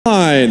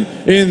line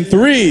in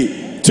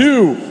 3,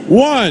 2,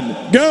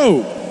 1,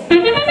 go.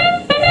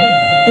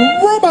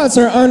 Robots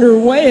are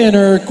underway in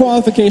our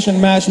qualification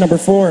match number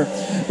 4.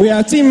 We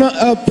have Team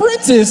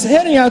Apprentice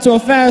heading out to a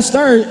fast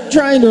start,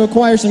 trying to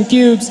acquire some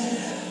cubes.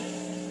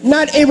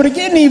 Not able to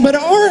get any, but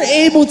are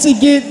able to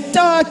get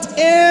docked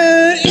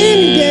and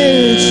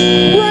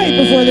engaged right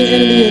before the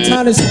end of the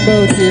autonomous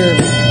mode here.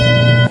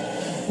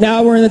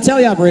 Now we're in the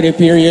teleoperated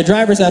period.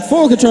 Drivers have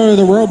full control of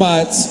the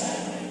robots.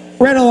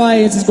 Red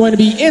Alliance is going to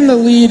be in the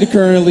lead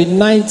currently,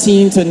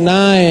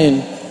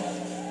 19-9.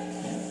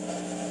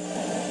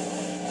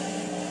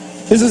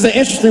 This is an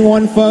interesting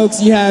one, folks.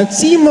 You have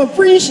Team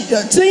Apprentice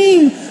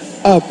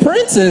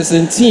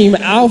and Team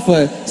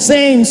Alpha,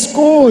 same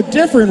school,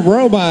 different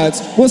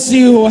robots. We'll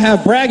see who will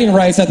have bragging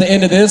rights at the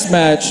end of this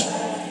match.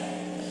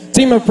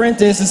 Team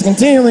Apprentice is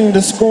continuing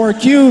to score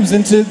cubes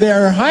into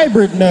their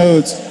hybrid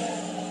nodes.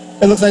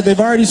 It looks like they've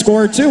already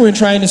scored 2 and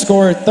trying to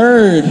score a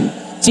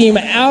 3rd. Team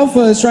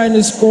Alpha is trying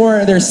to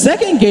score their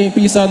 2nd game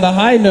piece on the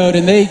high node,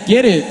 and they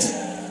get it.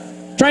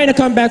 Trying to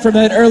come back from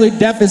that early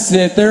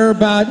deficit. They're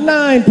about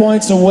 9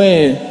 points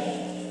away.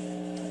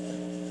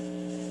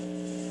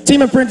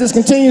 Team Apprentice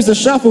continues to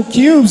shuffle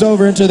cubes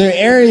over into their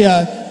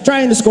area,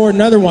 trying to score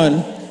another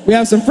one. We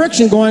have some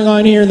friction going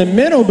on here in the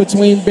middle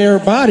between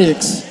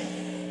Robotics.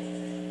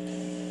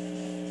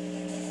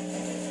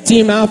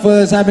 Team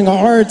Alpha is having a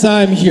hard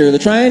time here. They're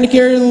trying to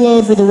carry the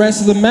load for the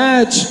rest of the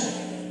match,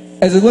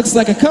 as it looks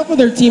like a couple of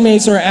their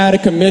teammates are out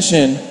of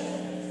commission.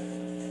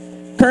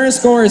 Current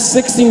score is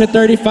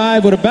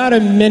 16-35 with about a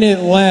minute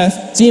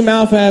left. Team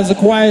Alpha has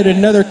acquired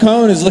another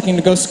cone, is looking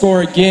to go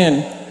score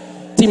again.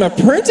 Team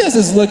Apprentice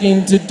is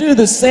looking to do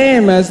the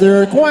same, as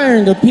they're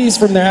acquiring a piece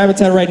from their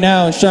habitat right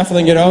now and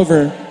shuffling it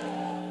over.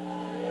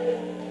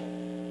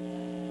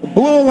 The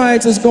Blue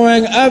Alliance is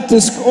going up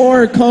to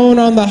score a cone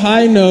on the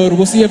high node.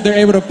 We'll see if they're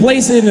able to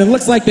place it, and it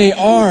looks like they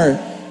are,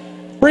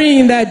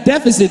 bringing that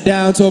deficit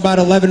down to about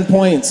 11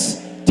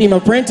 points. Team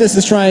Apprentice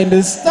is trying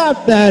to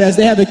stop that as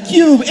they have a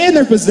cube in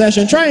their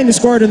possession, trying to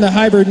score it in the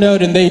hybrid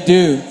node, and they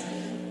do.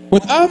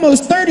 With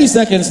almost 30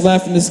 seconds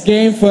left in this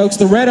game, folks,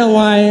 the Red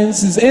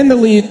Alliance is in the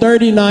lead,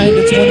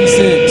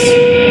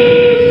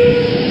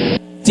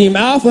 39-26. Team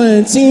Alpha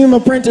and Team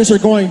Apprentice are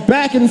going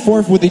back and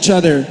forth with each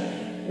other.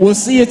 We'll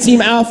see if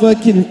Team Alpha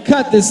can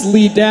cut this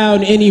lead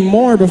down any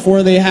more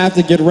before they have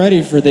to get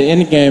ready for the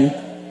end game.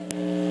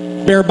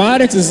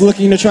 Robotics is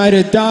looking to try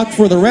to dock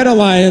for the Red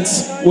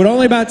Alliance. With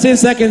only about 10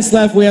 seconds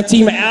left, we have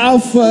Team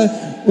Alpha,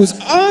 who's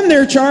on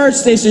their charge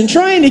station,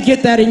 trying to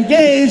get that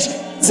engaged,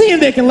 see if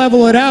they can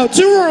level it out.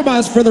 2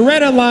 robots for the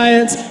Red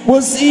Alliance.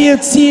 We'll see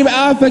if Team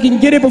Alpha can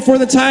get it before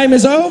the time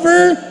is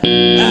over.